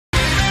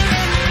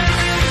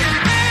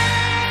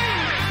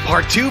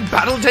Part 2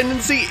 Battle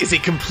Tendency is a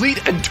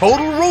complete and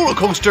total roller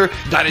coaster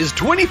that is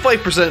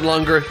 25%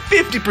 longer,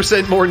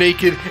 50% more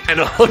naked, and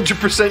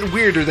 100%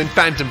 weirder than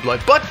Phantom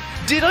Blood. But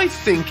did I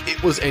think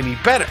it was any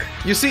better?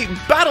 You see,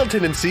 Battle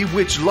Tendency,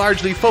 which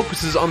largely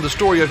focuses on the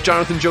story of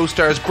Jonathan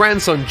Joestar's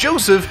grandson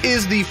Joeseph,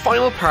 is the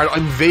final part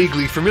I'm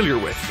vaguely familiar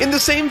with. In the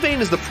same vein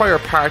as the prior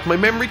part, my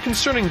memory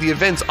concerning the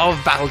events of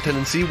Battle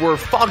Tendency were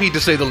foggy to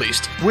say the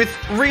least, with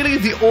really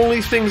the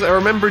only things I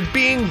remembered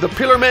being the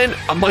Pillar Men,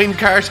 a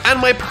minecart,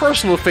 and my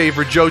personal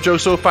favourite JoJo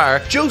so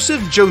far,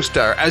 Joeseph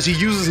Joestar, as he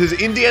uses his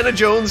Indiana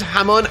Jones,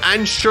 Hammond,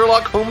 and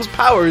Sherlock Holmes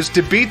powers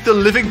to beat the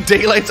living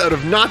daylights out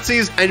of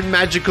Nazis and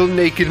magical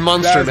naked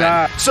monster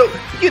men. So,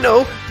 you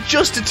know,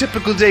 just a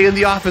typical day in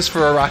the office for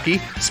Araki.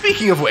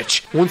 Speaking of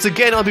which, once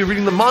again I'll be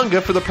reading the manga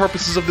for the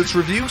purposes of this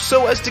review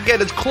so as to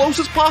get as close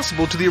as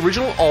possible to the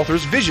original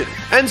author's vision.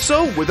 And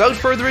so, without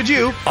further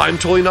ado, I'm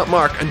Totally Not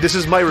Mark, and this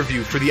is my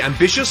review for the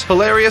ambitious,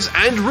 hilarious,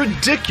 and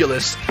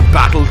ridiculous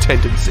Battle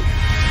Tendency.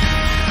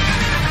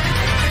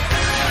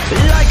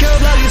 Like a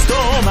bloody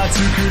storm, I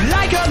took you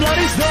like a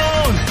bloody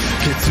stone.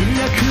 血脈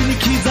に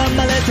刻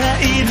まれ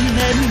た因縁に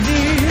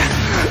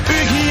浮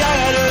き上が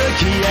る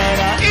消え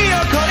ない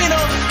横りの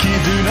絆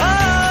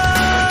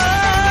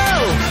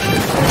を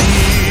握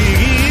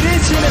り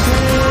しめて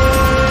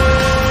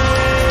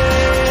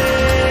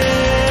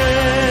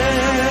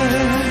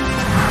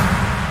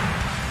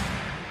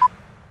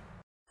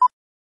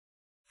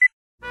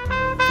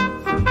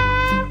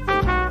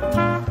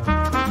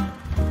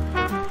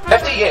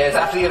 50 years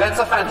after the events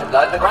of Phantom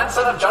Blood, the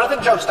grandson of Jonathan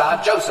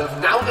Joestar, Joeseph,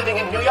 now living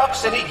in New York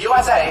City,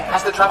 USA,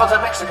 has to travel to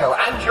Mexico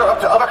and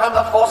Europe to overcome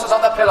the forces of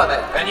the Pillar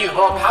Men, a new,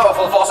 more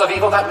powerful force of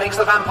evil that makes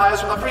the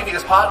vampires from the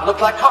previous part look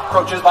like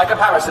cockroaches by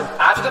comparison.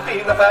 After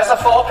defeating the first of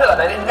 4 Pillar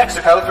Men in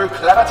Mexico through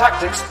clever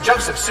tactics,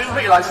 Joeseph soon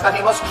realizes that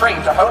he must train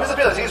to hone his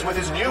abilities with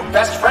his new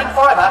best friend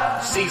forever,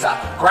 Caesar,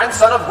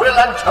 grandson of Will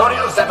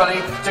Antonio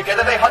Zeppeli.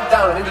 Together they hunt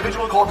down an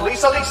individual called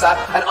Lisa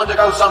and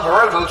undergo some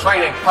brutal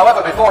training.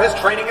 However, before his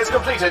training is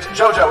completed,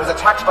 JoJo is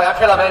attacked by a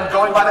Pillar Man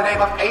going by the name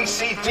of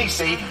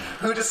AC/DC,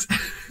 who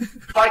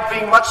despite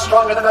being much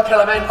stronger than the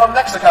Pillar Men from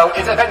Mexico,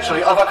 is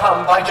eventually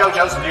overcome by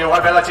JoJo's new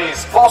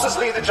abilities. Forces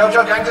lead the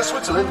JoJo gang to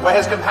Switzerland, where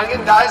his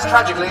companion dies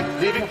tragically,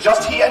 leaving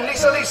just he and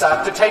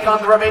Lisa to take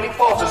on the remaining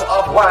forces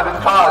of Wham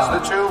and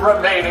Cars, the 2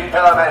 remaining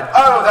Pillar Men.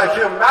 Oh, the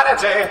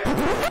humanity!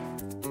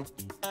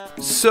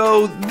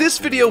 So, this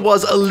video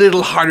was a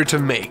little harder to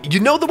make. You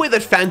know the way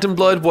that Phantom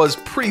Blood was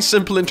pretty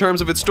simple in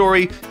terms of its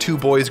story? 2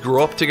 boys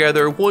grow up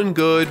together, one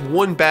good,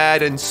 one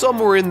bad, and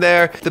somewhere in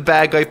there, the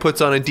bad guy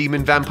puts on a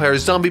demon vampire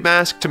zombie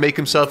mask to make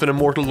himself an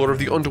immortal lord of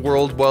the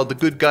underworld, while the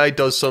good guy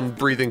does some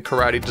breathing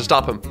karate to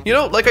stop him. You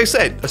know, like I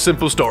said, a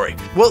simple story.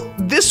 Well,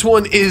 this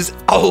one is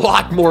a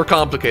lot more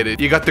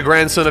complicated. You got the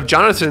grandson of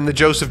Jonathan, the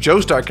Joeseph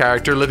Joestar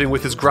character, living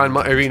with his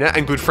grandma Irina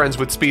and good friends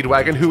with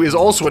Speedwagon, who is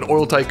also an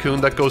oil tycoon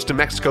that goes to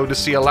Mexico to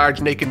see a large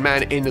naked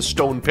man in a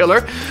stone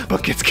pillar,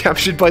 but gets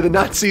captured by the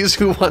Nazis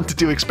who want to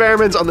do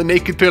experiments on the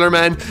naked pillar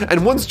man,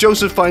 and once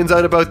Joeseph finds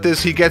out about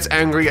this, he gets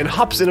angry and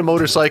hops in a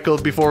motorcycle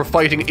before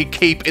fighting a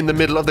cape in the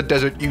middle of the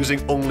desert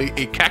using only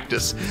a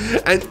cactus.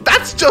 And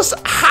that's just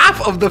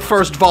half of the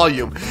first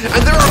volume,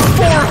 and there are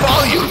 4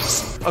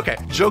 volumes! Okay,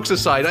 jokes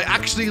aside, I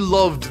actually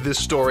loved this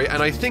story,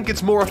 and I think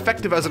it's more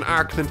effective as an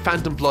arc than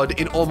Phantom Blood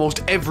in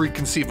almost every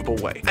conceivable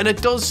way. And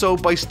it does so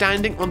by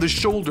standing on the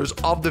shoulders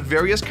of the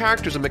various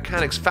characters and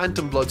mechanics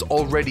Phantom Blood's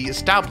already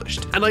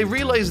established. And I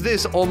realized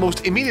this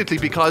almost immediately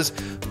because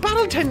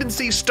Battle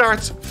Tendency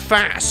starts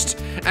fast.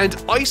 And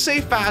I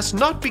say fast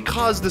not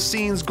because the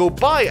scenes go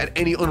by at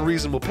any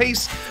unreasonable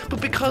pace,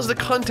 but because the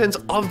contents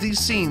of these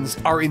scenes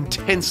are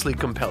intensely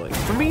compelling.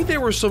 For me,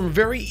 there were some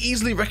very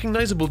easily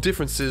recognizable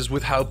differences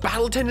with how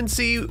Battle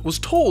Tendency was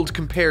told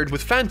compared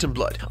with Phantom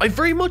Blood. I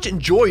very much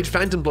enjoyed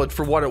Phantom Blood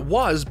for what it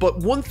was, but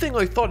one thing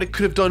I thought it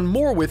could have done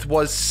more with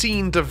was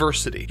scene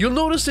diversity. You'll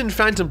notice in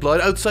Phantom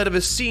Blood, outside of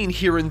a scene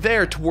here and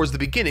there towards the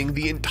beginning,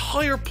 the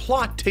entire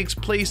plot takes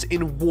place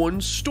in one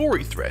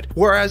story thread.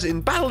 Whereas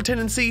in Battle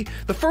Tendency,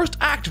 the first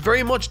act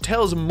very much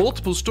tells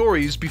multiple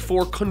stories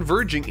before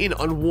converging in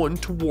on one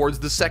towards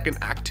the second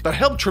act. That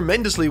helped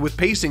tremendously with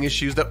pacing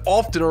issues that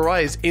often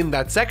arise in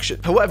that section.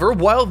 However,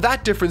 while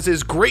that difference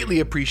is greatly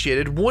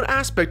appreciated, one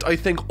aspect I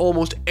think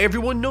almost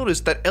everyone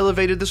noticed that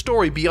elevated the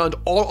story beyond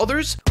all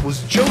others was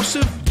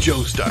Joeseph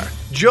Joestar.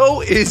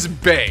 Joe is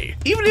bae.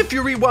 Even if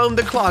you rewound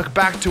the clock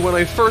back to when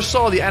I first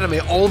saw the anime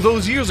all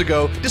those years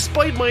ago,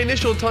 despite my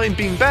initial time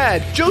being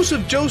bad,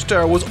 Joeseph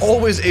Joestar was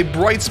always a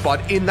bright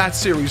spot in that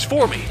series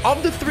for me.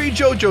 Of the 3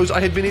 JoJo's I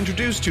had been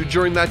introduced to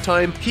during that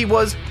time, he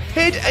was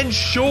head and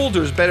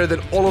shoulders better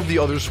than all of the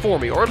others for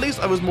me, or at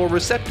least I was more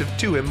receptive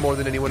to him more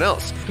than anyone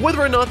else.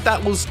 Whether or not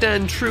that will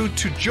stand true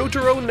to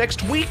Jotaro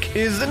next week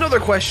is another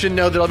another question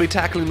now that I'll be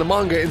tackling the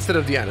manga instead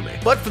of the anime.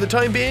 But for the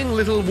time being,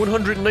 little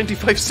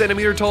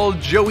 195cm tall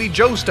Joey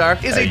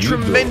Joestar is a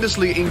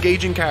tremendously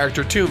engaging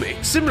character to me.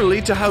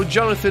 Similarly to how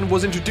Jonathan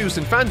was introduced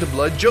in Phantom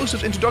Blood,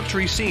 Joseph's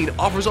introductory scene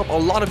offers up a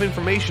lot of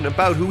information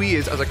about who he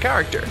is as a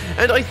character,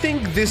 and I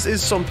think this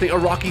is something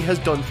Araki has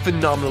done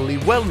phenomenally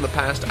well in the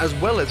past as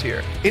well as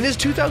here. In his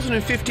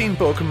 2015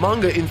 book,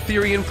 Manga in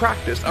Theory and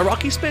Practice,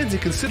 Araki spends a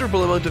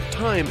considerable amount of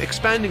time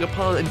expanding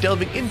upon and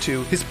delving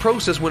into his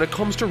process when it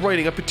comes to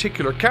writing a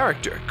particular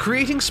character,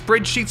 creating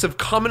spreadsheets of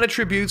common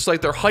attributes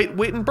like their height,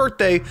 weight, and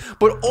birthday,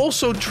 but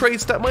also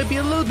traits that might be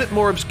a little bit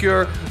more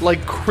obscure,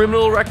 like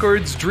criminal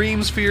records,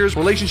 dreams, fears,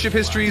 relationship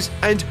histories,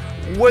 and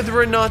whether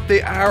or not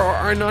they are or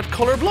are not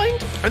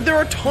colorblind. And there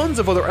are tons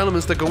of other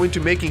elements that go into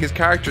making his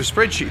character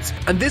spreadsheets,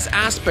 and this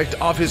aspect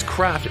of his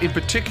craft in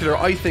particular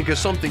I think is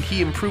something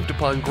he improved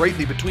upon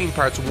greatly between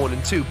parts 1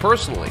 and 2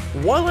 personally.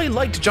 While I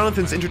liked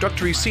Jonathan's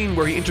introductory scene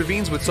where he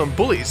intervenes with some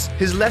bullies,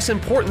 his less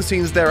important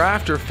scenes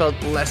thereafter felt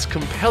less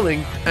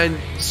compelling and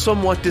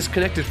somewhat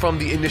disconnected from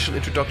the initial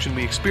introduction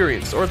we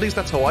experienced, or at least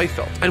that's how I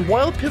felt. And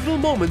while pivotal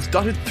moments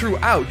dotted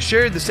throughout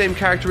shared the same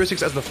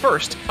characteristics as the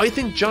first, I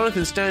think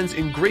Jonathan stands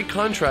in great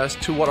contrast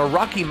to what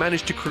Araki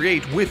managed to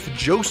create with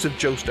Joeseph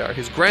Joestar,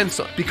 his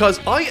grandson, because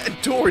I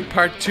adored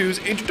Part 2's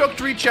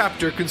introductory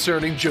chapter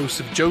concerning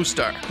Joeseph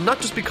Joestar, not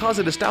just because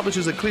it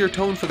establishes a clear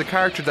tone for the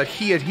character that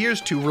he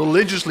adheres to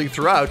religiously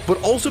throughout, but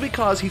also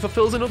because he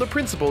fulfills another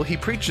principle he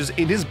preaches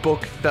in his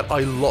book that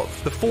I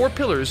love, the 4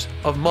 pillars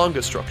of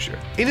manga structure.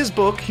 In his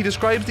book, he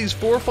describes these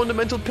 4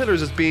 fundamental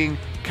pillars as being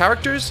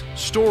characters,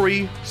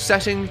 story,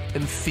 setting,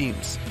 and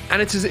themes.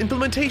 And it's his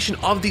implementation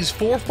of these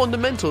 4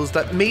 fundamentals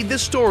that made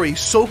this story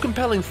so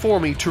compelling for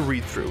me to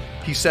read through.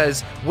 He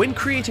says, when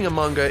creating a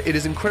manga, it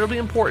is incredibly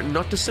important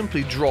not to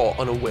simply draw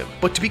on a whim,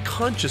 but to be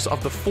conscious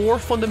of the 4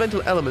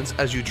 fundamental elements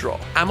as you draw.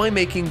 Am I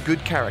making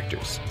good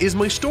characters? Is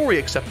my story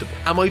acceptable?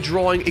 Am I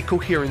drawing a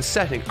coherent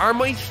setting? Are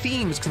my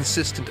themes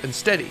consistent and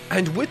steady?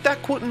 And with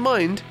that quote in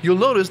mind, you'll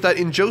notice that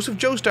in Joeseph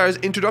Joestar's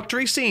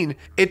introductory scene,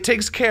 it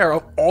takes care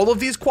of all of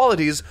these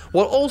qualities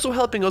while also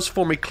helping us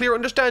form a clear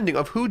understanding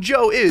of who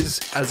Joe is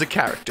as a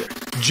character.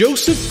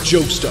 Joeseph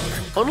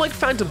Joestar. Unlike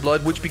Phantom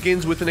Blood, which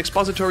begins with an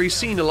expository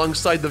scene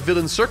alongside the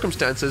villain's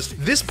circumstances,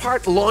 this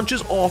part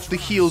launches off the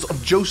heels of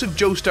Joeseph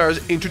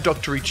Joestar's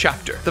introductory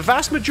chapter. The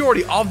vast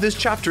majority of this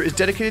chapter is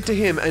dedicated to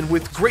him, and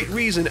with great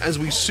reason, as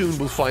we soon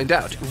will find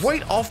out.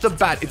 Right off the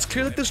bat, it's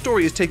clear that the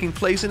story is taking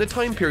place in a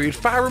time period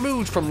far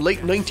removed from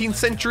late 19th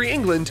century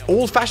England,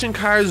 old-fashioned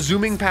cars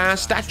zooming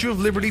past, Statue of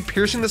Liberty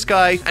piercing the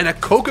sky, and a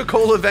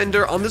Coca-Cola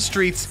vendor on the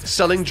streets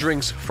selling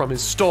drinks from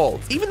his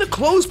stall. Even the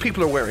clothes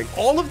people are wearing,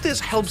 all of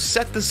this helps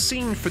set the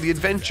scene for the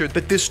adventure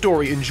that this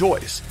story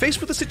enjoys.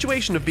 Faced with the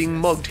situation of being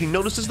mugged, he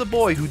notices the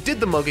boy who did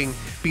the mugging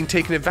being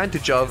taken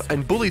advantage of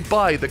and bullied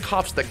by the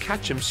cops that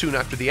catch him soon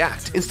after the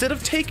act. Instead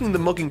of taking the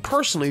mugging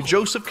personally,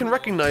 Joeseph can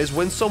recognize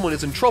when someone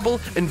is in trouble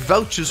and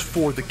vouches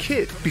for the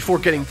kid, before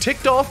getting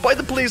ticked off by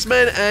the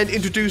policeman and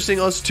introducing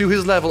us to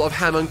his level of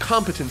ham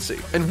incompetency.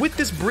 And with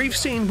this brief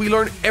scene, we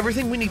learn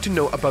everything we need to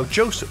know about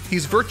Joeseph.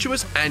 He's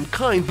virtuous and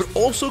kind, but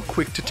also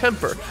quick to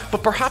temper.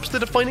 But perhaps the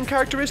defining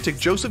characteristic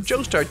Joeseph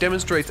Joestar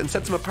demonstrates and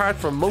sets him apart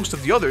from most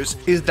of the others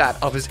is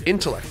that of his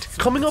intellect.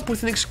 Coming up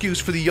with an excuse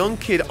for the young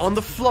kid on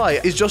the fly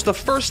is just the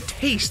first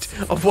taste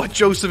of what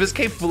Joeseph is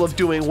capable of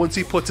doing once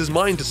he puts his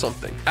mind to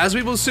something, as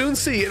we will soon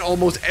see in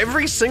almost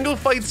every single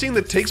fight scene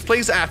that takes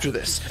place after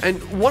this.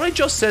 And what I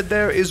just said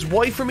there is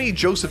why for me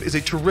Joeseph is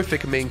a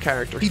terrific main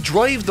character. He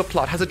drives the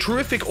plot, has a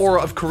terrific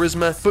aura of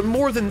charisma, but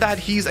more than that,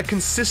 he's a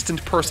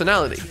consistent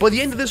personality. By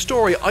the end of this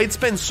story, I'd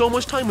spent so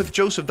much time with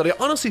Joeseph that I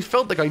honestly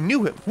felt like I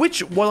knew him,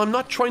 which, while I'm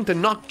not trying to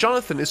knock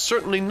Jonathan, is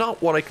certainly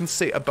not what I can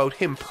say about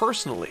him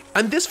personally.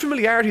 And this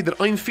familiarity that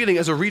I'm feeling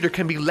as a reader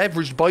can be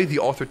leveraged by the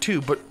author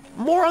too, but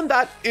more on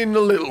that in a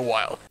little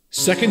while.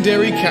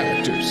 Secondary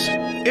characters.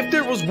 If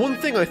there was one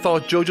thing I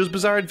thought JoJo's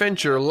Bizarre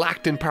Adventure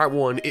lacked in part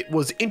 1, it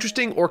was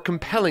interesting or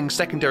compelling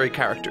secondary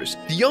characters.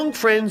 The young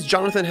friends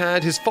Jonathan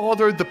had, his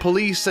father, the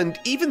police, and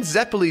even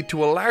Zeppeli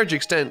to a large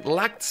extent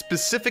lacked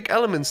specific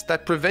elements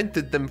that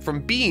prevented them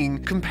from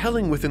being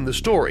compelling within the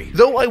story.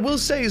 Though I will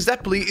say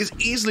Zeppeli is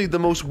easily the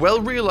most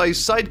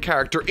well-realized side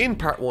character in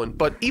part 1,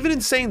 but even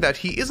in saying that,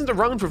 he isn't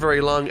around for very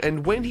long,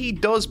 and when he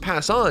does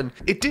pass on,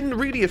 it didn't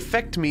really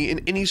affect me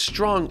in any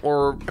strong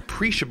or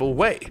appreciable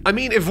way. I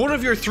mean, if one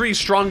of your 3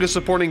 strongest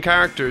supporting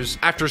characters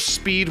after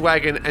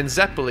Speedwagon and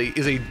Zeppeli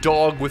is a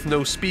dog with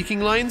no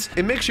speaking lines,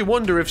 it makes you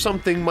wonder if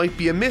something might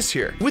be amiss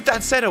here. With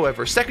that said,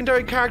 however,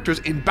 secondary characters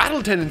in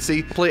battle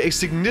tendency play a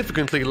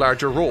significantly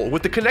larger role,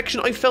 with the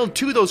connection I felt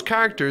to those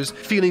characters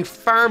feeling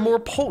far more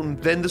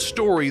potent than the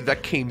story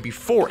that came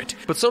before it.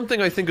 But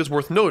something I think is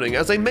worth noting,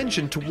 as I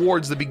mentioned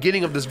towards the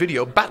beginning of this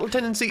video, battle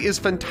tendency is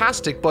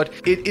fantastic, but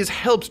it is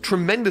helped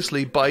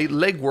tremendously by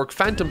legwork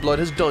Phantom Blood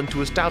has done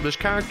to establish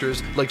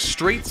characters like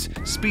Straight,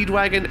 Straits,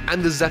 Speedwagon,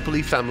 and the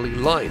Zeppeli family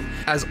line,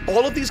 as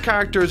all of these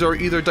characters are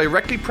either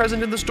directly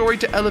present in the story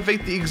to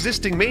elevate the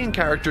existing main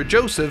character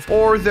Joeseph,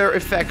 or their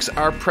effects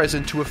are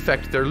present to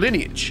affect their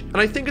lineage. And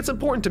I think it's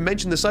important to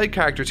mention the side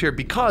characters here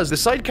because the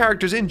side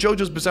characters in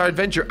JoJo's Bizarre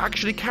Adventure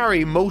actually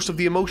carry most of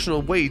the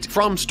emotional weight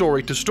from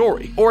story to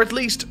story, or at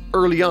least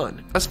early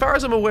on. As far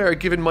as I'm aware,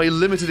 given my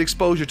limited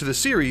exposure to the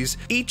series,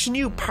 each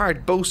new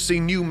part boasts a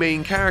new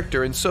main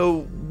character, and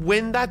so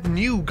when that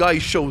new guy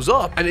shows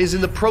up and is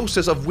in the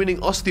process of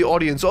winning us, the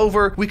audience,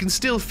 over, we can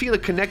still feel a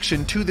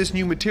connection to this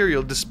new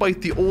material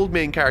despite the old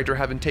main character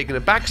having taken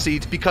a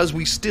backseat, because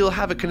we still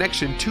have a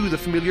connection to the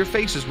familiar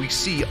faces we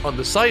see on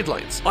the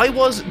sidelines. I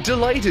was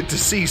delighted to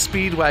see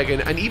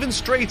Speedwagon and even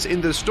Straits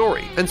in this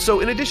story, and so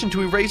in addition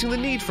to erasing the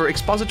need for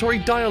expository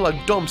dialogue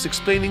dumps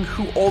explaining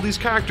who all these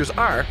characters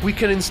are, we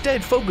can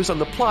instead focus on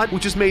the plot,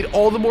 which is made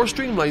all the more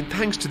streamlined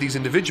thanks to these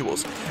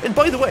individuals. And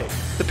by the way,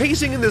 the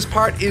pacing in this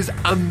part is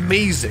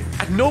amazing.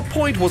 At no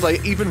point was I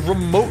even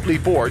remotely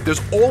bored.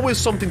 There's always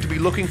something to be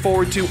looking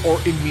forward to or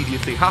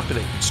immediately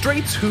happening.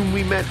 Straits, whom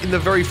we met in the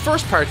very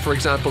first part, for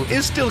example,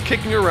 is still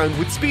kicking around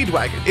with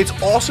Speedwagon. It's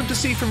awesome to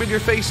see familiar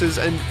faces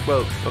and,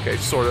 well, okay,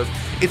 sort of.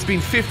 It's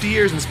been 50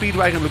 years and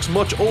Speedwagon looks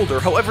much older,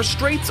 however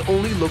Straits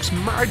only looks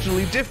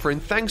marginally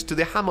different thanks to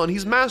the Hamon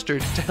he's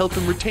mastered to help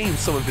him retain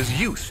some of his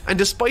youth. And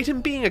despite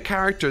him being a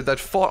character that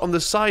fought on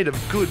the side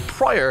of good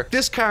prior,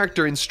 this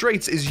character in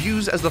Straits is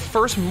used as the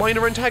first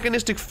minor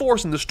antagonistic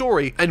force in the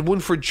story, and one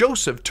for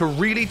Joeseph to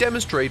really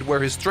demonstrate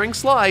where his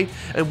strengths lie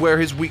and where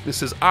his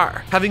weaknesses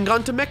are. Having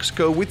gone to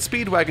Mexico with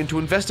Speedwagon to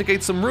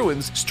investigate some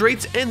ruins,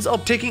 Straits ends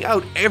up taking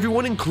out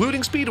everyone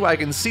including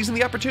Speedwagon, seizing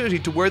the opportunity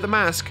to wear the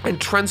mask and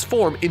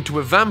transform into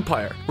a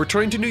vampire.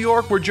 Returning to New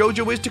York where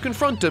JoJo is to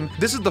confront him,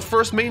 this is the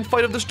first main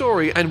fight of the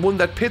story and one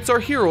that pits our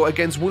hero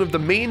against one of the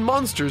main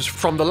monsters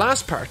from the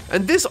last part.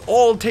 And this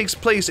all takes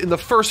place in the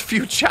first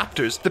few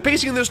chapters. The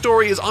pacing in this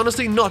story is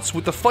honestly nuts,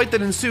 with the fight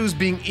that ensues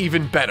being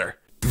even better.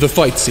 The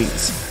fight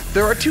scenes.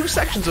 There are two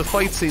sections of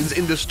fight scenes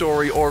in this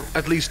story, or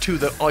at least two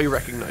that I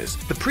recognize.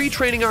 The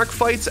pre-training arc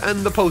fights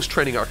and the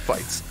post-training arc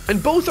fights.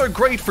 And both are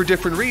great for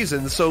different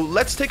reasons, so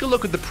let's take a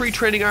look at the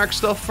pre-training arc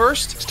stuff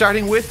first,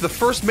 starting with the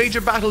first major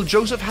battle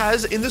Joeseph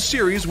has in the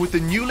series with the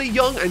newly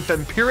young and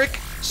vampiric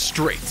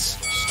Straits.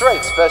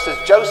 Straits versus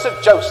Jonathan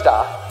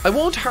Joestar. I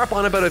won't harp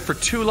on about it for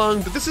too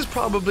long, but this is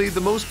probably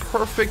the most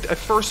perfect a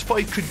first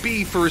fight could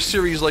be for a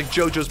series like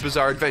JoJo's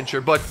Bizarre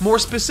Adventure, but more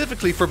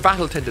specifically for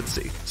battle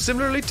tendency.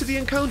 Similarly to the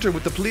encounter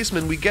with the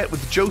policeman we get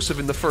with Joeseph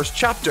in the first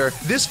chapter,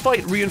 this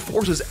fight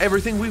reinforces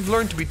everything we've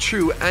learned to be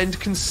true and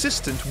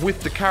consistent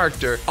with the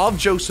character of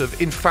Joeseph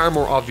in far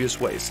more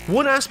obvious ways.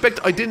 One aspect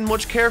I didn't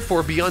much care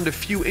for beyond a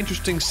few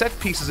interesting set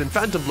pieces in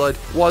Phantom Blood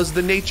was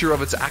the nature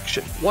of its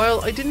action. While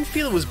I didn't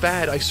feel it was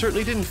bad, I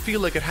certainly didn't feel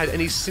like it had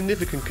any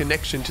significant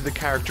connection to the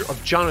character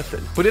of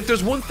Jonathan. But if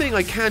there's one thing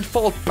I can't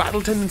fault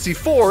battle tendency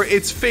for,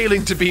 it's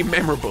failing to be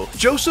memorable.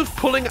 Joeseph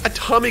pulling a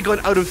Tommy gun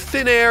out of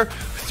thin air,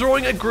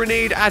 throwing a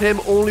grenade at him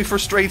only for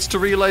Straits to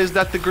realize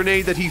that the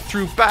grenade that he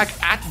threw back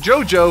at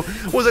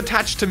JoJo was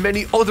attached to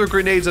many other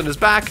grenades on his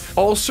back,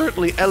 all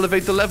certainly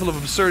elevate the level of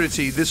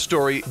absurdity this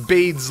story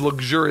bathes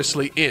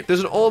luxuriously in.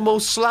 There's an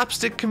almost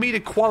slapstick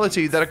comedic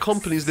quality that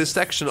accompanies this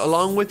section,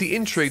 along with the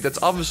intrigue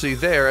that's obviously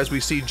there as we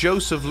see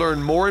Joeseph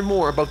learn more and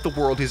more about the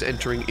world he's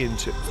entering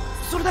into.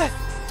 それで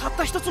たっ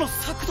た一つの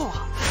策と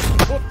は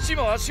こっち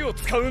も足を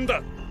使うん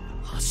だ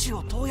足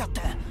をどうやっ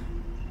て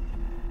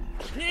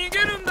逃げ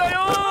るんだよ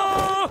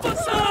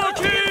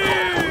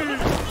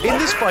In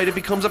this fight, it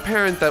becomes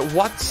apparent that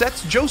what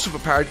sets Joeseph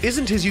apart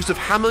isn't his use of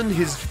Hamon,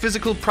 his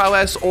physical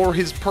prowess, or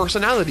his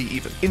personality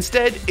even.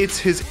 Instead, it's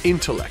his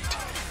intellect.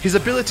 His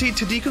ability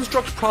to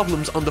deconstruct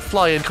problems on the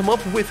fly and come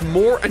up with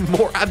more and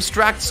more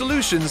abstract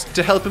solutions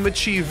to help him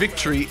achieve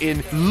victory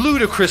in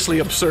ludicrously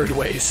absurd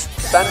ways.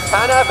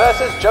 Santana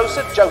versus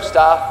Joseph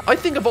Joestar. I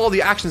think of all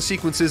the action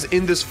sequences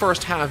in this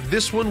first half,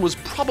 this one was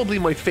probably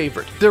my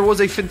favorite. There was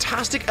a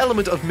fantastic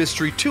element of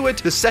mystery to it,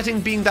 the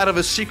setting being that of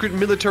a secret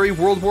military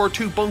World War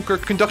II bunker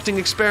conducting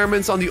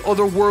experiments on the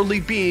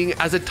otherworldly being,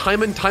 as it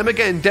time and time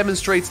again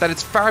demonstrates that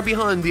it's far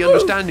beyond the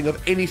understanding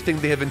of anything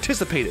they have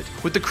anticipated.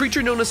 With the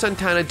creature known as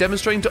Santana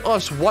demonstrating to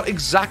us what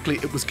exactly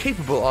it was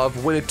capable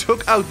of when it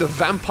took out the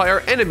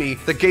vampire enemy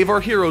that gave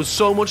our heroes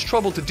so much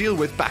trouble to deal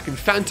with back in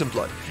Phantom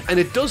Blood, and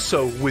it does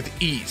so with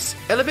ease.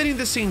 Elevating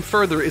the scene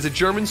further is a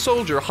German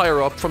soldier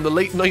higher up from the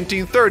late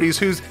 1930s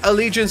whose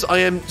allegiance I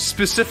am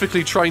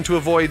specifically trying to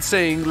avoid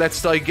saying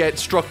lest I get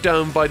struck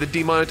down by the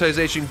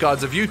demonetization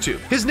gods of YouTube.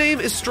 His name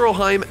is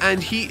Stroheim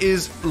and he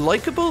is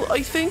likable,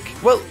 I think?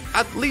 Well,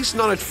 at least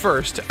not at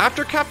first.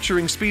 After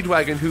capturing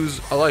Speedwagon, who's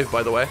alive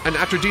by the way, and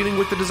after dealing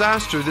with the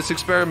disaster this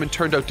experiment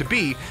turned out to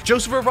be,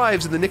 Joeseph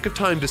arrives in the nick of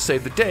time to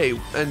save the day,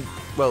 and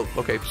well,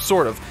 okay,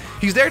 sort of.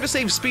 He's there to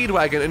save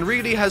Speedwagon and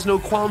really has no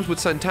qualms with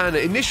Santana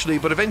initially,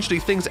 but eventually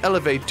things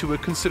elevate to a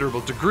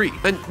considerable degree.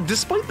 And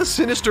despite the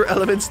sinister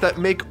elements that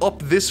make up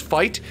this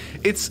fight,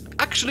 it's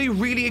actually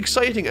really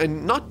exciting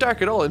and not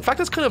dark at all. In fact,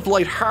 it's kind of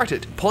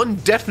light-hearted. Pun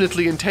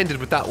definitely intended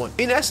with that one.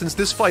 In essence,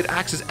 this fight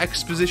acts as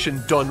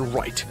exposition done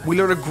right. We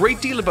learn a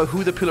great deal about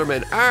who the Pillar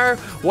Men are,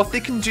 what they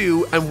can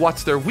do, and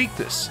what's their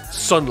weakness: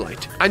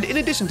 sunlight. And in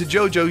addition to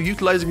JoJo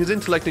utilizing his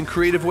intellect in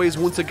creative ways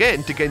once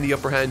again to gain the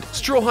upper hand,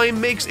 Stroheim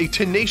makes a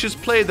tenacious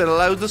play that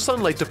allows the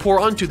sunlight to pour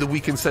onto the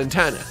weakened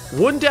Santana.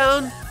 1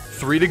 down,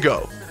 3 to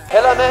go.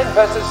 Pillar Men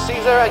versus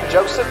Caesar and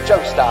Joseph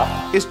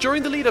Joestar. It's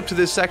during the lead up to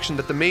this section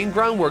that the main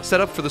groundwork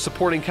set up for the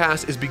supporting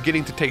cast is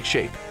beginning to take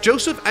shape.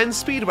 Joeseph and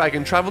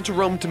Speedwagon travel to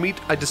Rome to meet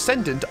a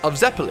descendant of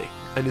Zeppeli,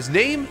 and his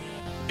name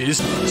is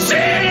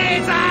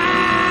Caesar!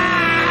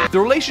 The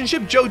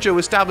relationship JoJo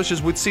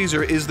establishes with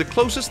Caesar is the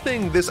closest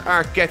thing this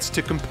arc gets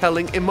to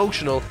compelling,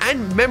 emotional,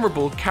 and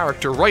memorable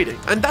character writing.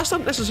 And that's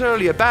not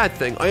necessarily a bad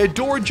thing. I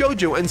adore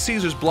JoJo and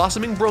Caesar's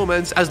blossoming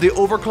bromance as they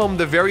overcome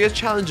the various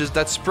challenges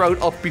that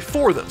sprout up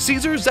before them.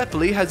 Caesar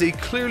Zeppeli has a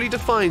clearly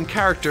defined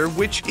character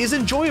which is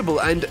enjoyable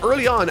and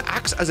early on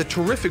acts as a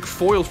terrific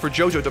foil for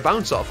JoJo to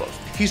bounce off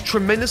of. He's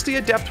tremendously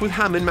adept with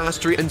Hammond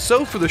mastery, and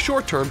so for the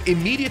short term,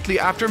 immediately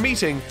after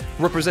meeting,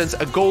 represents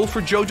a goal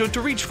for JoJo to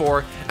reach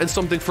for and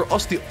something for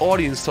us the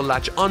audience to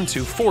latch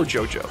onto for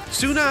JoJo.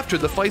 Soon after,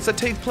 the fights that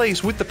take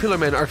place with the Pillar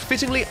Men are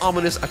fittingly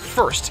ominous at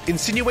first,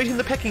 insinuating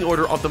the pecking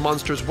order of the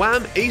monsters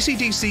Wham,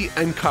 AC/DC,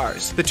 and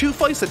Cars. The two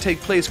fights that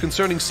take place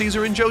concerning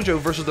Caesar and JoJo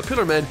versus the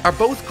Pillar Men are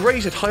both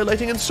great at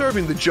highlighting and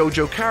serving the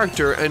JoJo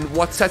character and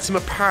what sets him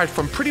apart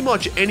from pretty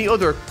much any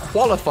other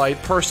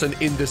qualified person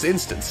in this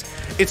instance.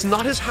 It's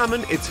not his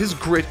Hammond, it's his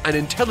grit and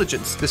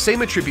intelligence, the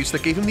same attributes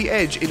that gave him the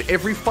edge in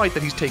every fight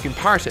that he's taken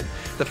part in.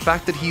 The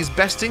fact that he's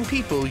besting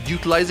people,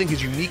 utilizing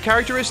his unique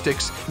characteristics,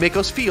 make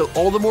us feel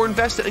all the more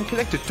invested and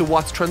connected to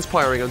what's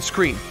transpiring on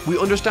screen. We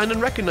understand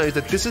and recognize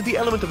that this is the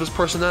element of his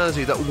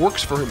personality that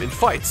works for him in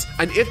fights,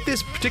 and if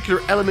this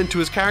particular element to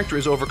his character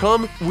is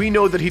overcome, we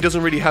know that he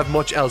doesn't really have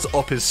much else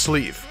up his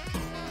sleeve.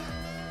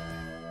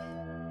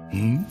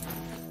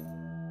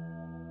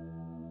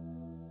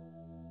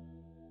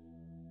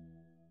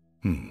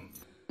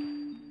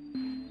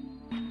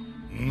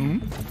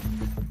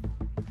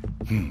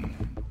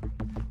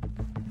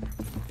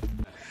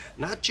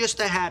 Not just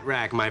a hat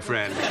rack, my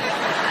friend.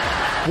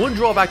 One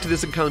drawback to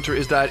this encounter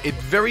is that it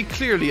very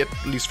clearly, at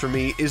least for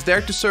me, is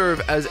there to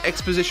serve as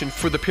exposition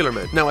for the Pillar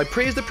Men. Now, I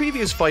praised the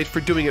previous fight for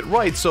doing it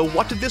right, so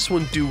what did this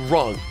one do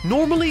wrong?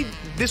 Normally,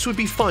 this would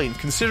be fine,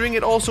 considering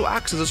it also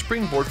acts as a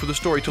springboard for the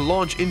story to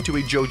launch into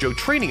a JoJo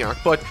training arc,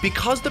 but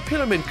because the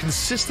Pillar Men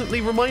consistently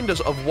remind us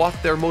of what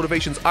their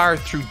motivations are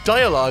through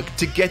dialogue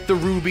to get the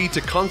ruby, to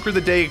conquer the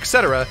day,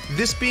 etc.,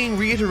 this being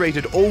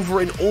reiterated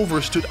over and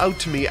over stood out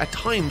to me at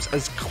times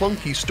as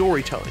clunky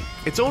storytelling.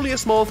 It's only a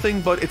small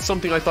thing, but it's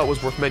something I thought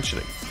was worth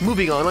mentioning.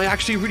 Moving on, I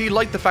actually really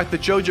like the fact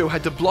that JoJo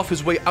had to bluff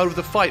his way out of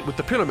the fight with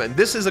the Pillar Men.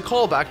 This is a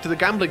callback to the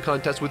gambling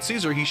contest with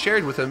Caesar he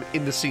shared with him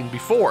in the scene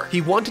before. He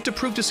wanted to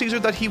prove to Caesar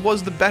that he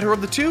was the better of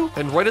the two,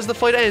 and right as the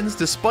fight ends,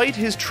 despite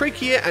his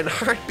trachea and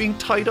heart being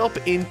tied up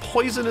in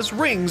poisonous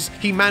rings,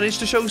 he managed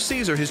to show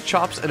Caesar his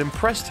chops and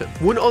impressed him.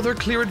 One other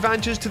clear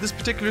advantage to this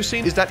particular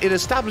scene is that it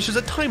establishes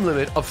a time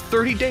limit of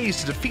 30 days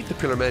to defeat the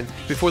Pillar Men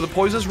before the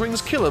poisonous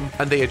rings kill him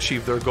and they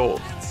achieve their goal.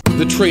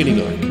 The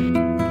training arc.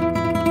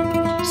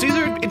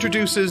 Caesar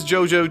introduces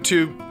JoJo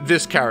to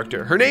this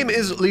character. Her name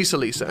is Lisa,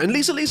 and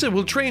Lisa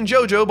will train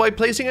JoJo by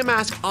placing a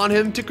mask on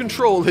him to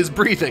control his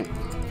breathing.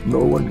 No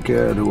one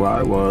cared who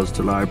I was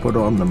till I put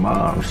on the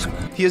mask.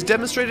 He has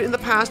demonstrated in the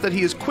past that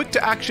he is quick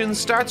to action,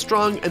 starts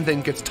strong, and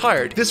then gets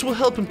tired. This will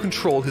help him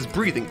control his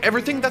breathing.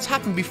 Everything that's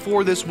happened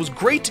before this was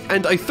great,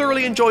 and I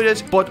thoroughly enjoyed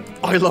it, but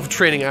I love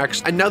training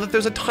arcs, and now that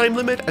there's a time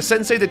limit, a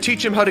sensei to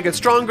teach him how to get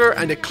stronger,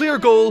 and a clear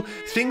goal,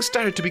 things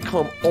started to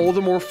become all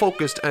the more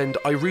focused, and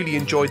I really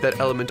enjoyed that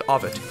element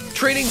of it.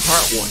 Training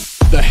Part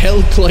 1. The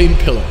Hell Climb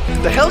Pillar.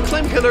 The Hell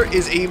Climb Pillar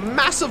is a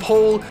massive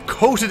hole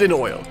coated in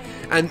oil,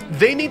 and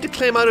they need to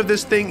climb out of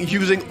this thing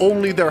using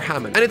only their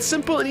Hammond. And it's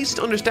simple and easy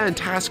to understand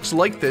tasks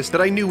like this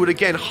that I knew would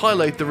again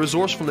highlight the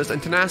resourcefulness and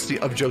tenacity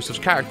of Joseph's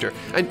character.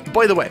 And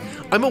by the way,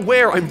 I'm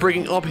aware I'm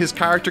bringing up his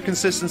character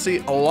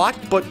consistency a lot,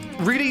 but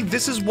really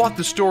this is what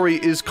the story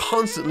is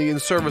constantly in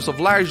service of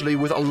largely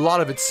with a lot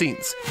of its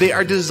scenes. They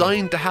are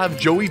designed to have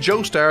Joey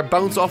Joestar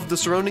bounce off of the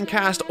surrounding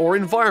cast or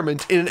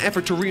environment in an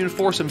effort to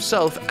reinforce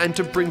himself and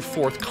to bring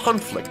forth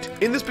conflict.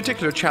 In this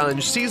particular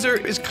challenge, Caesar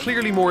is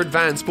clearly more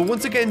advanced, but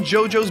once again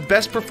JoJo's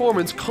best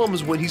performance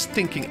comes when he's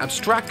thinking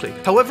abstractly.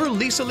 However,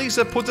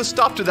 Lisa puts a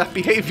stop to that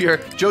behavior.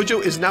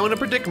 JoJo is now in a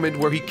predicament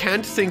where he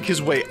can't think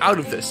his way out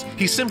of this.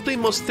 He simply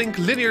must think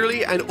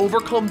linearly and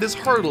overcome this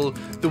hurdle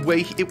the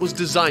way it was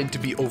designed to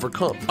be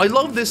overcome. I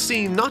love this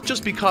scene not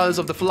just because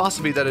of the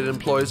philosophy that it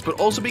employs, but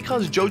also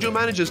because JoJo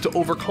manages to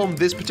overcome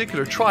this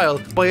particular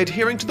trial by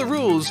adhering to the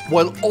rules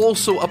while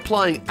also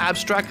applying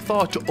abstract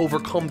thought to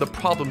overcome the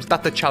problems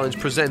that the challenge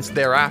presents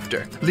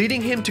thereafter,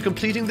 leading him to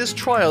completing this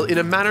trial in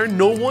a manner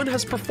no one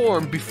has performed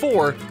form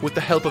before with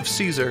the help of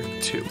Caesar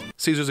too.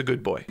 Caesar's a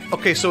good boy.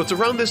 Okay, so it's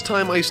around this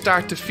time I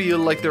start to feel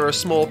like there are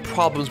small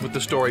problems with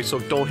the story, so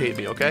don't hate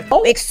me, okay?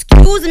 Oh,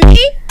 excuse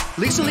me?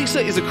 Lisa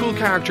is a cool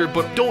character,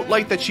 but don't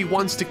like that she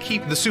wants to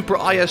keep the Super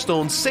Aya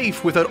Stone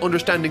safe without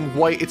understanding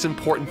why it's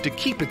important to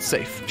keep it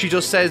safe. She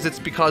just says it's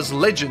because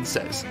legend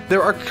says.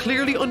 There are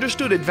clearly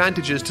understood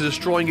advantages to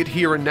destroying it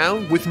here and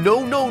now, with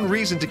no known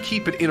reason to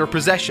keep it in her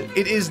possession.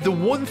 It is the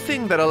one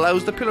thing that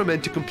allows the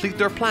Pillarmen to complete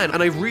their plan,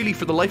 and I really,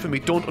 for the life of me,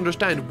 don't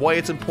understand why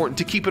it's important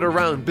to keep it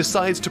around,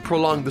 besides to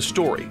prolong the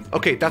story.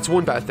 Okay, that's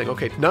one bad thing.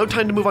 Okay, now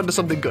time to move on to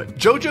something good.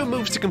 JoJo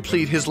moves to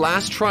complete his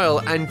last trial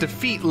and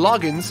defeat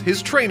Loggins,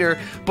 his trainer,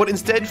 but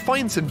instead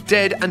finds him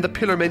dead and the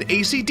Pillarmen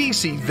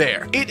AC/DC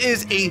there. It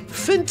is a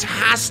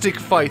fantastic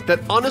fight that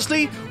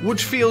honestly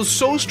would feel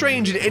so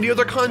strange in any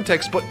other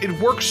context, but it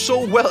works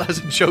so well as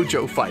a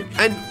JoJo fight.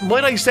 And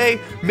might I say,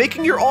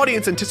 making your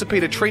audience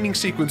anticipate a training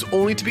sequence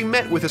only to be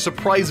met with a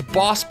surprise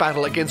boss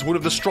battle against one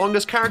of the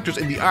strongest characters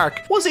in the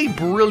arc was a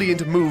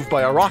brilliant move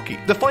by Araki.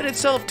 The fight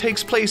itself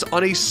takes place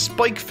on a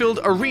spike-filled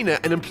arena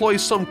and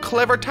employs some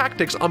clever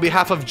tactics on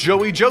behalf of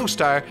Joey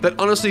Joestar that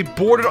honestly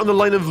bordered on the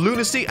line of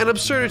lunacy and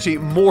absurdity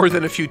more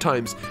than a few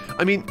times.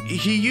 I mean,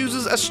 he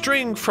uses a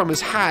string from his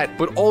hat,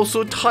 but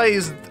also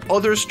ties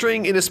other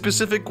string in a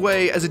specific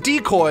way as a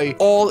decoy,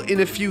 all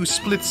in a few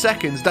split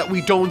seconds that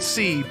we don't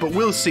see, but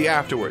we'll see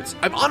afterwards.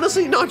 I'm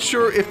honestly not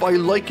sure if I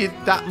like it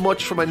that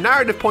much from a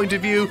narrative point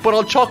of view, but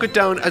I'll chalk it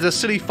down as a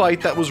silly fight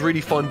that was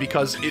really fun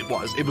because it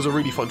was a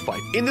really fun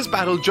fight. In this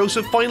battle,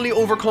 Joeseph finally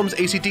overcomes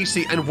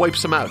AC/DC and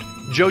wipes him out.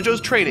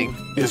 JoJo's training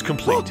is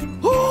complete.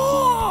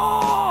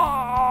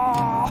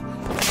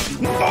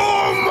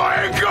 Oh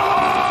my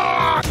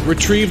god!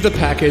 Retrieve the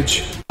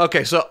package.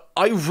 Okay, so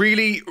I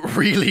really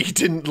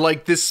didn't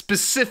like this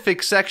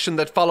specific section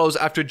that follows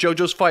after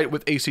JoJo's fight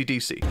with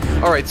AC/DC.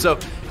 Alright, so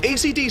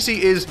AC/DC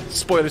is,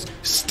 spoilers,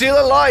 still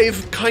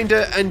alive,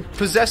 kinda, and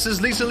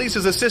possesses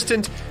Lisa's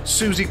assistant,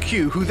 Susie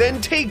Q, who then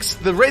takes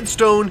the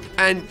redstone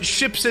and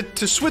ships it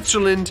to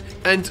Switzerland,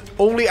 and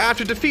only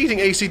after defeating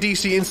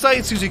AC/DC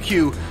inside Susie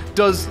Q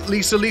does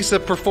Lisa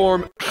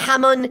perform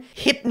Hammond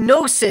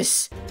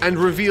hypnosis. and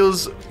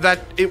reveals that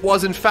it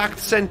was in fact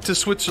sent to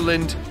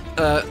Switzerland.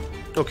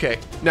 Okay,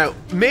 now,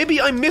 maybe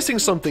I'm missing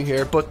something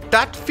here, but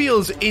that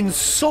feels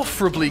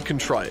insufferably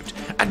contrived.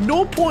 At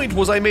no point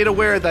was I made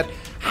aware that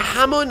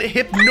Hammond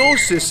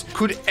hypnosis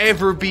could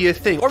ever be a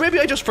thing. Or maybe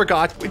I just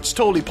forgot, it's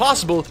totally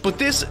possible, but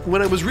this,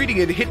 when I was reading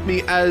it, hit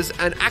me as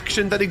an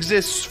action that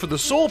exists for the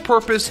sole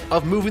purpose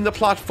of moving the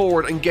plot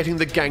forward and getting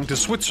the gang to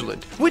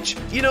Switzerland. Which,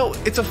 you know,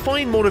 it's a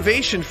fine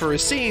motivation for a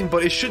scene,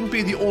 but it shouldn't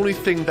be the only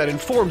thing that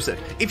informs it.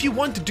 If you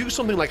want to do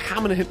something like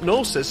Hammond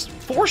hypnosis,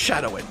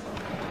 foreshadow it.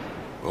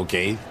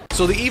 Okay.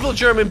 So the evil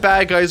German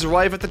bad guys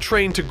arrive at the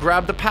train to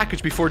grab the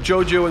package before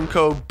JoJo and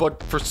co,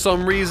 but for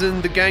some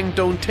reason the gang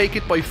don't take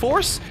it by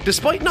force,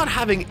 despite not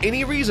having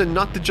any reason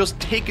not to just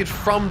take it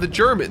from the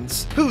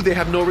Germans, who they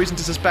have no reason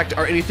to suspect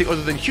are anything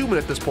other than human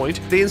at this point.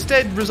 They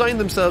instead resign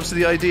themselves to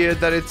the idea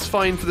that it's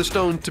fine for the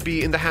stone to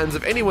be in the hands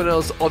of anyone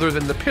else other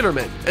than the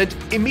Pillarmen. And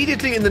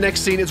immediately in the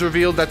next scene it's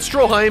revealed that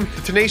Stroheim,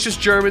 the tenacious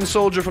German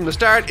soldier from the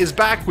start, is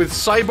back with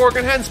cyborg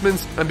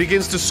enhancements and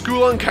begins to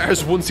school on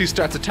cars once he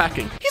starts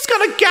attacking. He's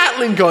got a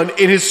Gatling gun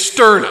in his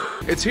sternum.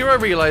 It's here I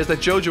realized that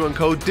JoJo and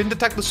co didn't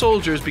attack the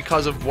soldiers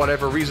because of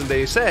whatever reason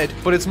they said,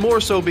 but it's more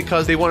so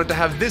because they wanted to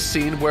have this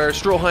scene where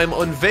Stroheim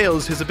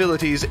unveils his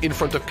abilities in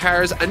front of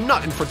Cars and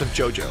not in front of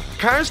JoJo.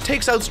 Cars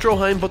takes out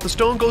Stroheim, but the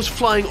stone goes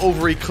flying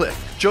over a cliff.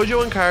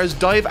 JoJo and Cars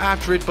dive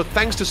after it, but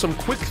thanks to some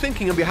quick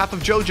thinking on behalf of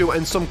JoJo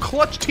and some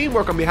clutch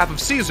teamwork on behalf of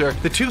Caesar,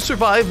 the two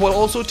survive while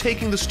also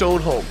taking the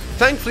stone home.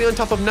 Thankfully, on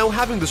top of now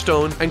having the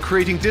stone and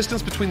creating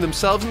distance between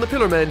themselves and the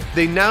Pillarmen,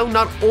 they now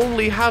not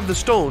only have the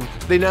stone,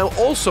 they now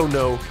also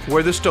know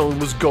where the stone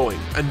was going,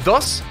 and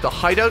thus the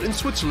hideout in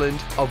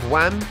Switzerland of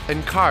Wham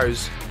and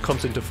Cars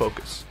comes into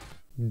focus.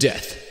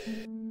 Death.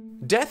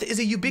 Death is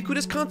a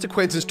ubiquitous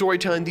consequence in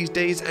storytelling these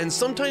days, and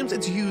sometimes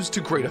it's used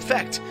to great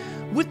effect.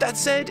 With that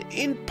said,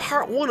 in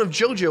part 1 of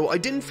JoJo, I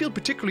didn't feel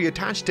particularly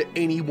attached to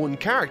any one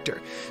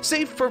character,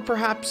 save for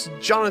perhaps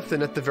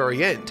Jonathan at the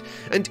very end.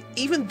 And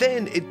even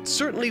then, it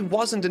certainly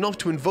wasn't enough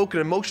to invoke an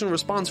emotional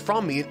response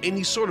from me in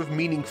any sort of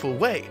meaningful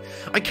way.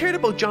 I cared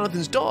about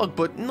Jonathan's dog,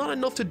 but not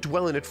enough to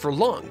dwell in it for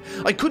long.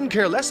 I couldn't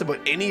care less about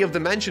any of the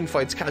mansion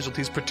fight's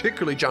casualties,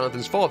 particularly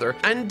Jonathan's father,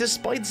 and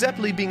despite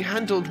Zeppeli being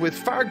handled with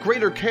far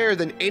greater care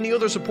than any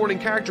other supporting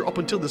character up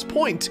until this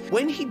point,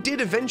 when he did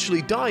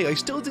eventually die, I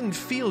still didn't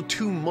feel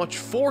too much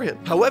for him.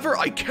 However,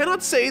 I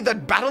cannot say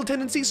that Battle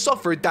Tendency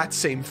suffered that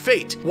same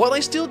fate. While I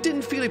still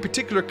didn't feel a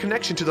particular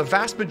connection to the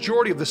vast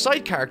majority of the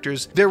side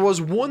characters, there was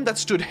one that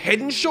stood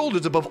head and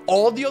shoulders above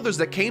all the others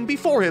that came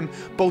before him,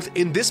 both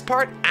in this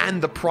part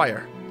and the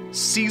prior.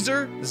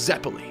 Caesar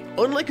Zeppeli.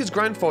 Unlike his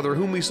grandfather,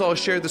 whom we saw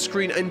share the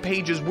screen and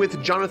pages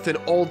with Jonathan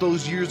all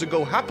those years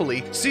ago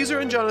happily, Caesar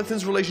and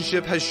Jonathan's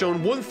relationship has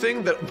shown one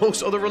thing that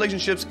most other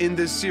relationships in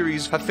this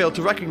series have failed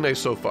to recognize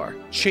so far: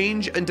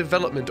 change and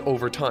development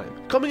over time.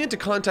 Coming into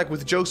contact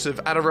with Joeseph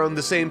at around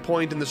the same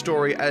point in the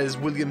story as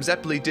William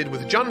Zeppeli did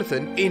with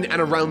Jonathan, in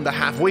and around the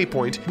halfway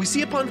point, we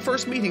see upon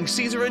first meeting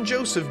Caesar and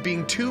Joeseph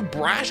being two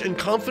brash and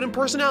confident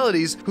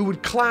personalities who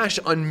would clash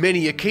on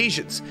many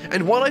occasions.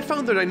 And while I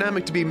found their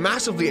dynamic to be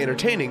massively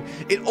entertaining,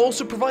 it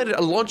also provided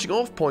a launching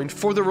off point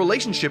for the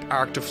relationship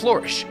arc to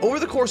flourish. Over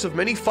the course of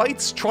many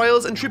fights,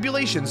 trials, and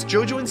tribulations,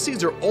 JoJo and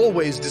Caesar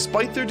always,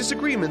 despite their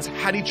disagreements,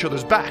 had each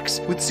other's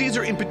backs, with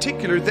Caesar in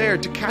particular there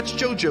to catch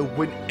JoJo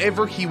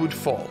whenever he would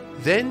fall.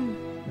 Then,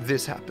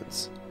 this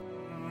happens.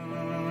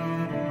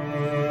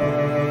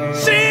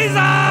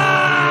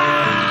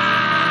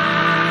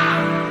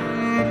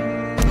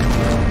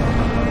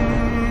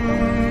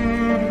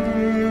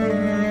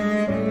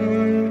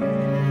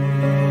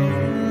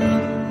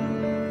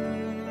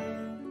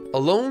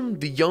 Alone,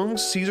 the young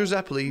Caesar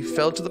Zeppeli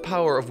fell to the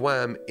power of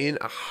Wham in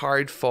a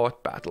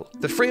hard-fought battle.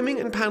 The framing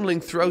and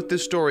paneling throughout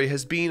this story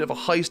has been of a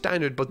high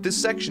standard, but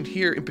this section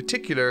here in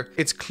particular,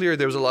 it's clear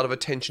there was a lot of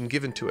attention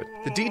given to it.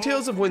 The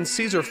details of when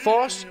Caesar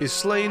fought, is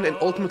slain, and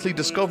ultimately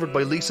discovered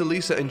by Lisa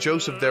and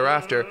Joeseph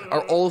thereafter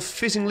are all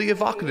fittingly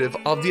evocative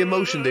of the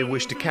emotion they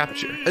wish to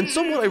capture. And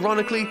somewhat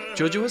ironically,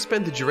 JoJo has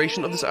spent the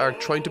duration of this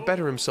arc trying to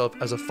better himself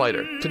as a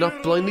fighter, to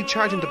not blindly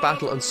charge into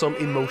battle on some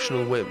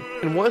emotional whim.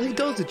 And while he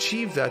does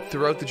achieve that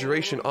throughout the duration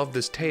of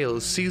this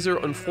tale, Caesar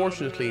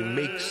unfortunately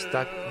makes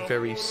that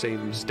very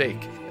same mistake,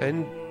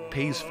 and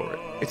pays for it.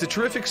 It's a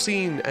terrific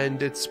scene,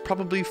 and it's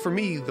probably for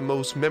me the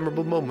most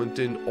memorable moment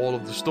in all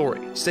of the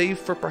story, save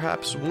for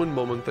perhaps one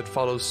moment that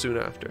follows soon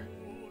after.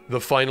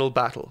 The final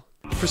battle.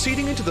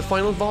 Proceeding into the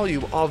final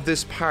volume of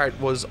this part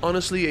was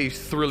honestly a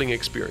thrilling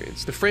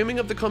experience. The framing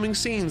of the coming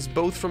scenes,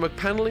 both from a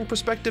paneling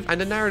perspective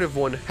and a narrative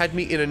one, had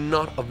me in a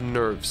knot of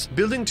nerves.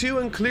 Building to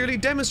and clearly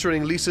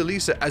demonstrating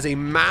Lisa as a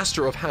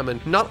master of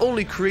Hammond not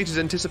only created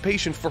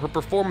anticipation for her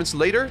performance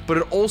later, but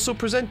it also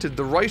presented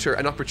the writer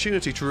an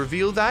opportunity to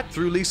reveal that,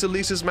 through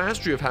Lisa's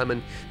mastery of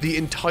Hammond, the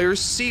entire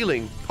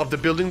ceiling of the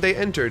building they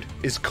entered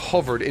is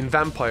covered in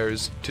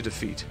vampires to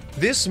defeat.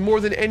 This, more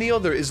than any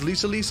other, is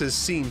Lisa's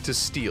scene to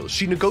steal.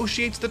 She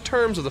negotiates the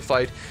terms of the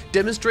fight,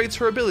 demonstrates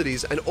her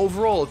abilities, and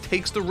overall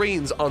takes the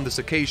reins on this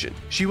occasion.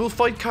 She will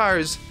fight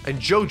Cars, and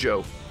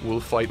JoJo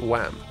will fight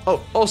Wham.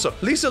 Oh, also,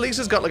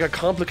 Lisa's got like a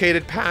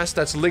complicated past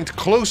that's linked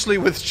closely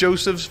with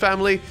Joseph's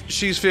family.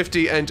 She's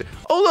 50 and,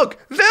 oh look,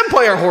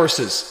 vampire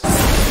horses!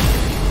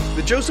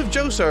 The Jonathan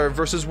Joestar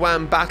versus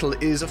Wham battle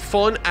is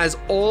fun as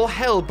all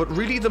hell, but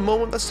really the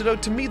moment that stood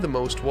out to me the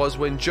most was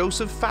when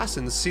Joeseph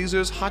fastens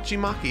Caesar's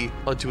hachimaki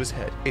onto his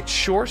head. It's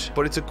short,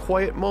 but it's a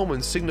quiet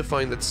moment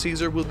signifying that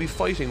Caesar will be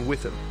fighting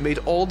with him, made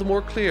all the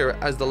more clear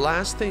as the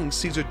last thing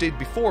Caesar did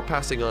before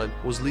passing on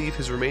was leave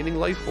his remaining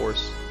life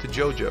force to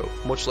JoJo,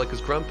 much like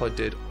his grandpa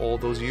did all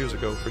those years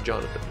ago for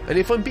Jonathan. And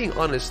if I'm being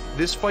honest,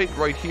 this fight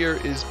right here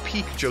is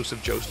peak Jonathan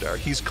Joestar.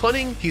 He's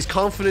cunning, he's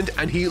confident,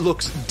 and he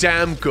looks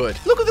damn good.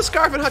 Look at the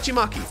scarf and hachimaki.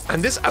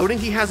 And this outing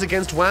he has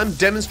against Wham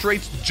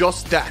demonstrates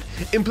just that,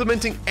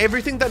 implementing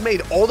everything that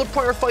made all the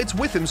prior fights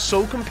with him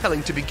so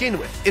compelling to begin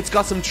with. It's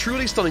got some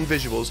truly stunning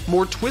visuals,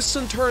 more twists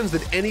and turns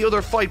than any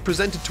other fight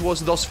presented to us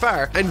thus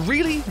far, and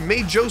really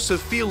made Joeseph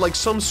feel like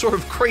some sort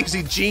of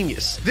crazy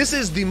genius. This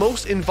is the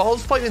most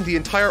involved fight in the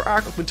entire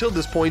arc up until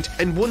this point,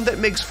 and one that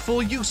makes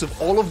full use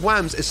of all of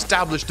Wham's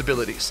established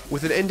abilities,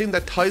 with an ending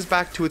that ties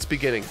back to its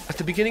beginning. At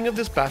the beginning of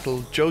this battle,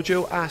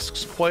 JoJo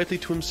asks quietly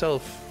to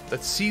himself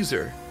that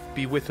Caesar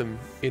be with him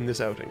in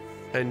this outing.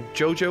 And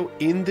JoJo,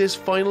 in this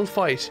final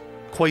fight,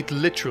 quite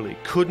literally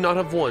could not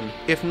have won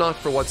if not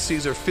for what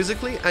Caesar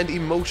physically and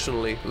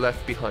emotionally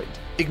left behind.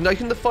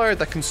 Igniting the fire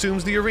that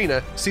consumes the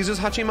arena, Caesar's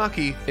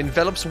hachimaki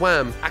envelops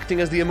Wham, acting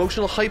as the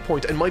emotional high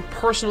point and my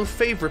personal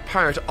favorite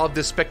part of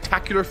this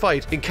spectacular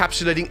fight,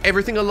 encapsulating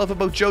everything I love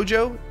about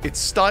JoJo: its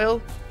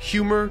style,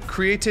 humor,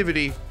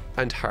 creativity,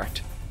 and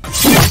heart.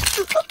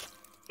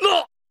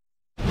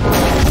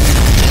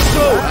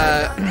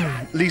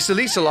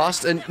 Lisa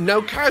lost, and now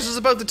Cars is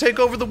about to take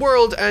over the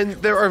world, and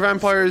there are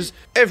vampires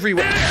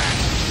everywhere.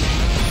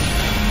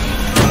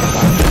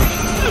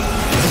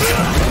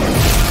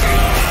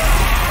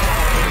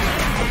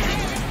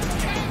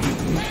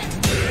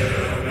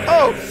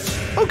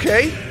 Oh,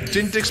 okay.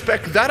 Didn't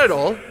expect that at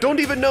all. Don't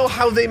even know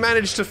how they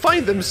managed to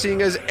find them,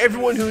 seeing as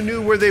everyone who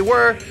knew where they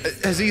were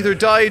has either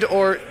died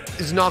or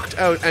is knocked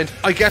out, and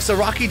I guess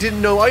Araki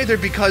didn't know either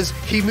because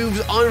he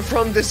moves on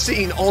from this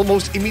scene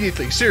almost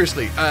immediately.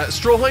 Seriously,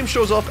 Stroheim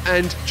shows up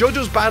and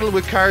JoJo's battle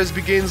with Cars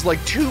begins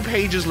like 2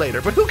 pages later,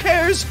 but who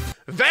cares?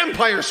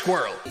 Vampire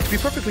Squirrel! To be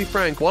perfectly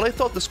frank, while I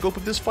thought the scope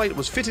of this fight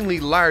was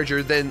fittingly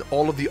larger than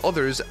all of the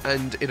others,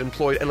 and it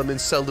employed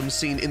elements seldom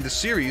seen in the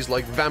series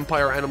like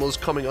vampire animals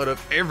coming out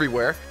of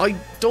everywhere, I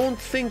don't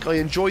think I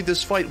enjoyed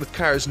this fight with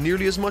Cars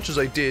nearly as much as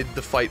I did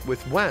the fight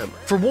with Wham.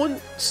 For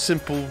one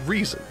simple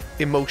reason: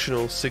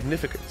 emotional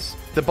significance.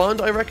 The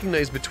bond I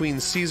recognized between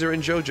Caesar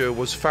and JoJo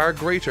was far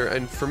greater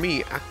and for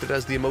me acted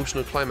as the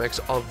emotional climax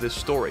of this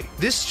story.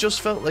 This just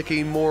felt like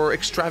a more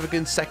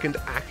extravagant second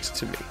act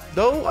to me.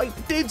 Though I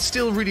did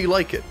still really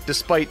like it,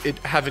 despite it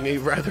having a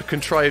rather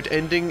contrived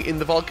ending in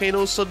the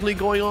volcano suddenly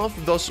going off,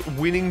 thus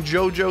winning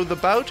JoJo the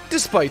bout.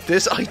 Despite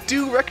this, I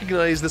do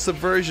recognize the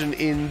subversion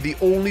in the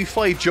only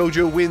fight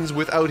JoJo wins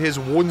without his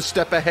one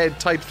step ahead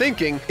type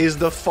thinking is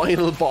the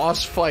final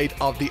boss fight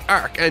of the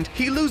arc, and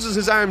he loses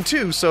his arm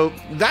too, so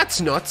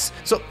that's nuts.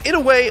 So in a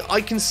way,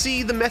 I can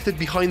see the method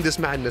behind this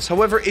madness,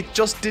 however it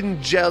just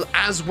didn't gel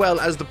as well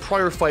as the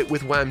prior fight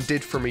with Wham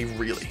did for me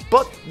really.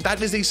 But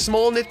that is a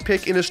small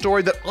nitpick in a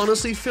story that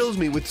honestly fills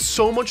me with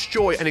so much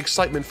joy and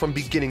excitement from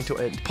beginning to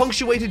end,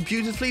 punctuated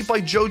beautifully by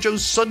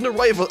JoJo's sudden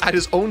arrival at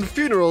his own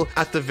funeral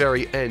at the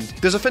very end.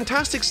 There's a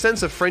fantastic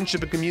sense of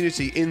friendship and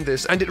community in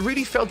this, and it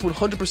really felt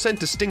 100%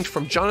 distinct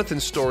from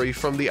Jonathan's story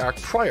from the arc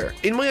prior.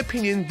 In my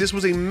opinion, this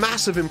was a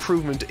massive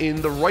improvement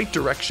in the right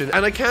direction,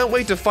 and I can't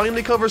wait to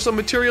finally cover some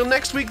material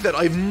next week that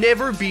I've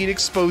never been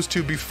exposed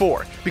to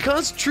before.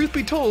 Because, truth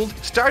be told,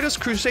 Stardust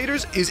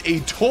Crusaders is a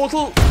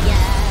total...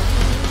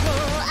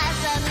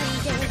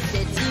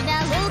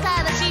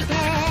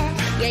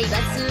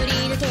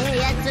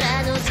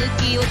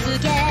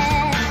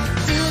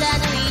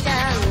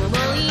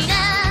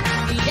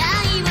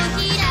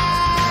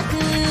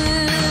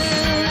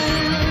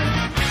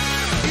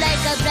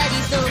 Like a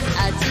bloody stone